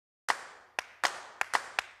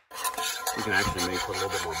You can actually maybe put a little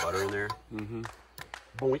bit more butter in there. Mm-hmm.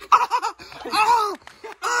 Boink.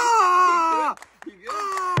 You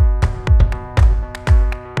good?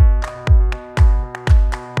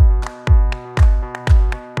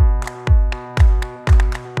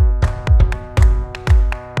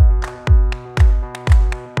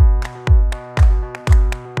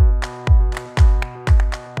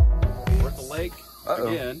 We're at the lake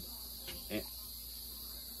again. And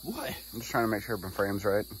what? I'm just trying to make sure my frame's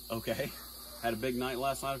right. Okay. Had a big night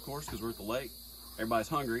last night, of course, because we're at the lake. Everybody's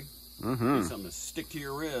hungry. Mm-hmm. Need something to stick to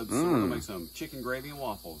your ribs. So we're gonna make some chicken gravy and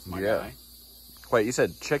waffles, my guy. Wait, you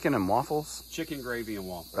said chicken and waffles? Chicken gravy and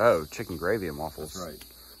waffles. Oh, chicken gravy and waffles. That's right.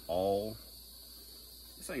 All,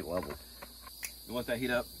 this ain't level. You let that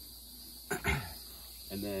heat up.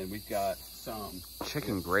 And then we've got some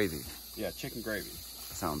chicken gravy. Yeah, chicken gravy.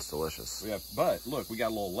 Sounds delicious. We have, but look, we got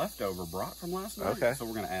a little leftover brat from last night. Okay. So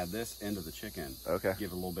we're gonna add this into the chicken. Okay.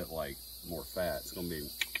 Give it a little bit like more fat. It's gonna be.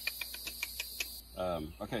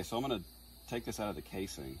 Okay, so I'm gonna take this out of the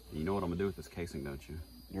casing. You know what I'm gonna do with this casing, don't you?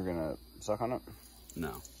 You're gonna suck on it?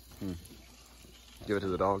 No. Give it to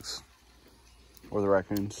the dogs or the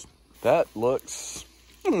raccoons. That looks.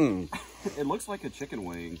 It looks like a chicken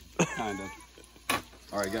wing, kind of.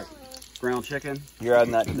 All right, got ground chicken. You're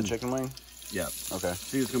adding that to the chicken wing? Yep. Okay.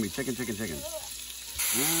 See, it's gonna be chicken.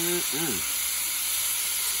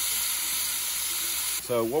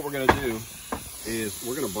 So what we're gonna do is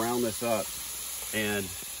we're gonna brown this up, and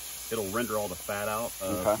it'll render all the fat out.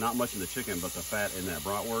 Not much in the chicken, but the fat in that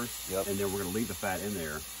bratwurst. Yep. And then we're gonna leave the fat in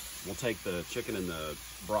there. We'll take the chicken and the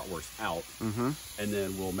bratwurst out, and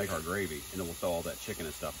then we'll make our gravy, and then we'll throw all that chicken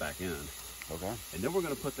and stuff back in. Okay. And then we're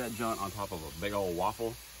gonna put that junk on top of a big old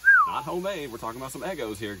waffle. Not homemade. We're talking about some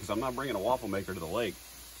Eggos here, because I'm not bringing a waffle maker to the lake.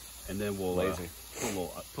 And then we'll put a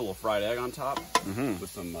little fried egg on top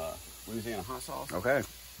with some Louisiana hot sauce. Okay.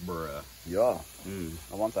 Bruh. Yeah.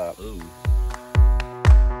 I want that. Ooh.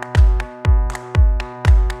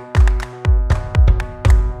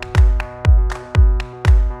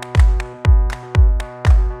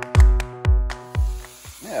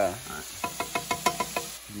 Yeah.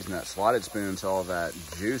 Using that slotted spoon so all that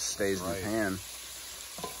juice stays in the pan.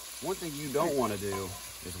 One thing you don't want to do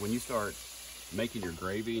is when you start making your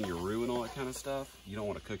gravy and your roux and all that kind of stuff, you don't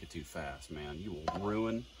want to cook it too fast, man. You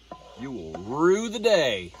will rue the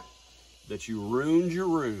day that you ruined your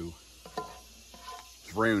roux.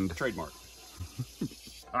 It's ruined. Trademark.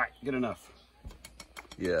 All right, good enough.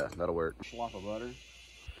 Yeah, that'll work. Slop of butter.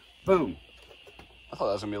 Boom. I thought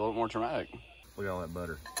that was gonna be a little more dramatic. Look at all that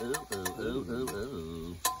butter. Ooh, ooh, ooh, ooh,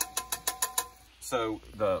 ooh. So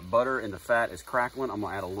the butter and the fat is crackling. I'm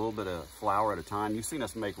gonna add a little bit of flour at a time. You've seen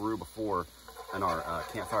us make roux before in our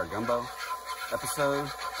campfire gumbo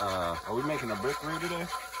episode. Are we making a brick roux today?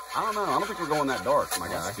 I don't know. I don't think we're going that dark, my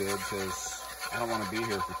guy. That's good, because I don't want to be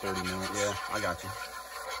here for 30 minutes. Yeah, I got you.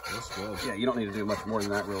 That's good. Yeah, you don't need to do much more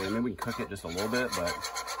than that, really. I mean, we can cook it just a little bit, but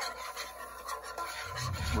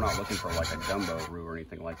we're not looking for like a gumbo roux or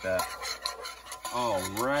anything like that. All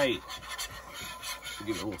right.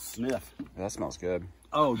 Give it a little sniff. That smells good.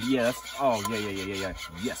 Oh, yes. Oh, yeah.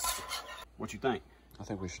 Yes. What you think? I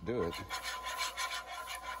think we should do it.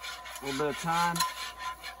 A little bit of time.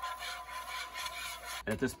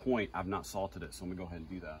 And at this point, I've not salted it, so I'm gonna go ahead and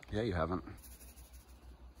do that. Yeah, you haven't.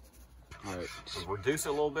 All right. So reduce it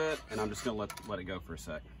a little bit, and I'm just gonna let it go for a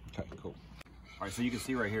sec. Okay, cool. All right, so you can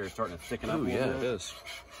see right here, it's starting to thicken up a Oh, little yeah, bit. it is.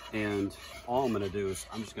 And all I'm gonna do is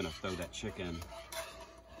I'm just gonna throw that chicken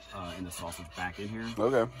and the sausage back in here.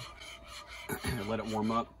 Okay. Let it warm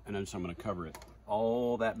up, and then I'm gonna cover it.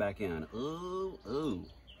 All that back in. Ooh, ooh.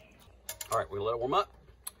 All right, we let it warm up,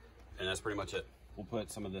 and that's pretty much it. We'll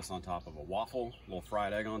put some of this on top of a waffle, a little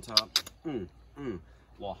fried egg on top. A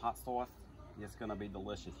little hot sauce. It's gonna be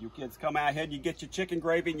delicious. You kids come out here and you get your chicken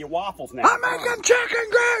gravy and your waffles now. I'm making chicken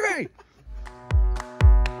gravy!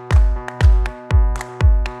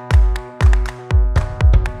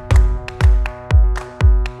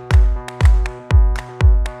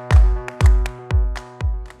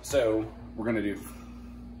 So we're gonna do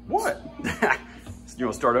what? You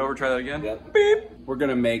want to start over? Try that again. Yep. Beep. We're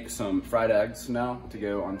gonna make some fried eggs now to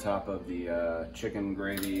go on top of the chicken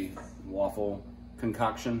gravy waffle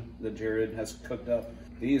concoction that Jared has cooked up.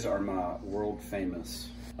 These are my world famous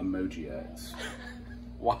emoji eggs.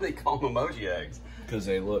 Why do they call them emoji eggs? Because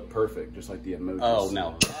they look perfect, just like the emojis. Oh,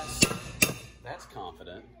 now that's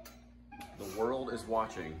confident. The world is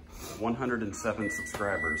watching. 107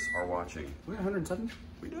 subscribers are watching. We got 107?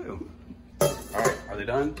 We do. All right, are they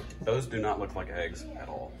done? Those do not look like eggs at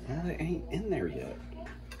all. Well, they ain't in there yet.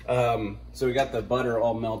 So we got the butter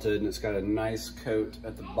all melted, and it's got a nice coat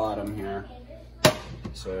at the bottom here.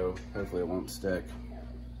 so hopefully it won't stick.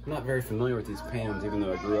 I'm not very familiar with these pans, even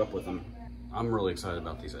though I grew up with them. I'm really excited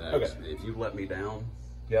about these eggs. Okay. If you let me down,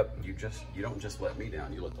 Yep. you don't just let me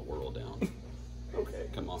down, you let the world down. Okay,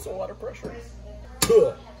 Come on. it's a lot of pressure.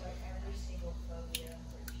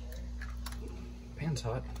 Pan's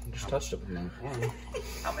hot. I just touched it with my arm.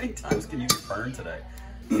 How many times can you get burned today?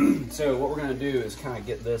 So what we're gonna do is kind of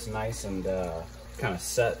get this nice and kind of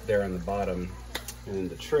set there in the bottom. And then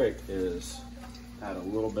the trick is add a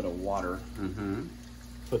little bit of water.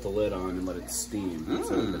 Put the lid on and let it steam.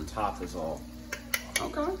 So the top is all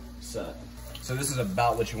set. So this is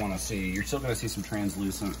about what you want to see. You're still gonna see some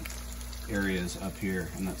translucent areas up here,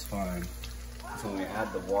 and that's fine. So when we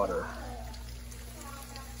add the water,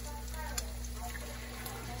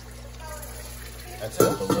 that's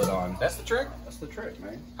it. Put the lid on. That's the trick? That's the trick,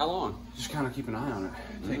 man. How long? Just kind of keep an eye on it.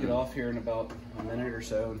 Take it off here in about a minute or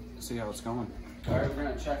so and see how it's going. All right, we're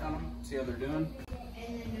gonna check on them, see how they're doing.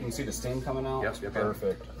 You can see the steam coming out. Yep.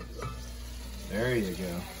 Perfect. There you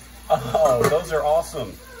go. Oh, those are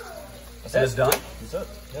awesome. That's done? That's it.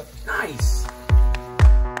 Yep. Nice.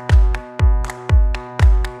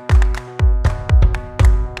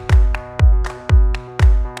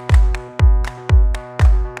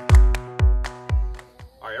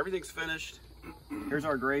 All right, everything's finished. Here's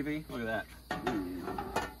our gravy. Look at that.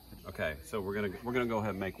 Okay, so we're gonna go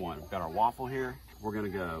ahead and make one. We've got our waffle here. We're gonna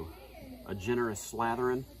go a generous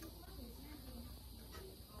slathering.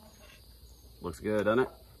 Looks good, doesn't it?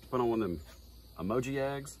 Put on one of them emoji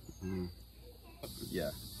eggs.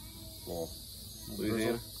 Yeah. Well,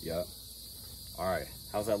 Louisiana. Yeah. All right.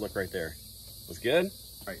 How's that look right there? Looks good.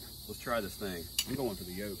 All right. Let's try this thing. I'm going for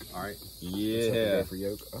the yolk. All right. Yeah. For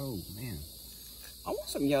yolk. Oh man, I want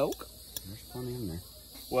some yolk. there's plenty in there.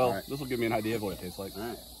 Well, right. this will give me an idea of what it tastes like. All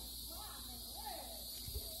right.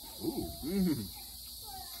 Ooh.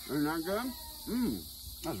 Isn't that good?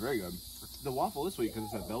 That's very good. The waffle this week, because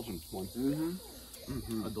it's that Belgian one.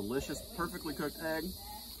 A delicious, perfectly cooked egg,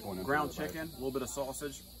 ground chicken, a little bit of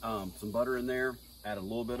sausage, some butter in there, add a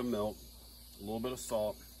little bit of milk, a little bit of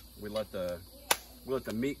salt. We let the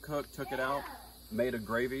meat cook, took it out, made a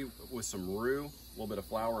gravy with some roux, a little bit of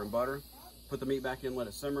flour and butter, put the meat back in, let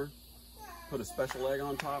it simmer, put a special egg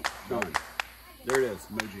on top, done. There it is,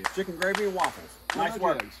 Emoji Eggs. Chicken gravy and waffles. Nice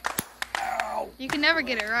work. You can never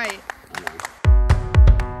get it right. I know.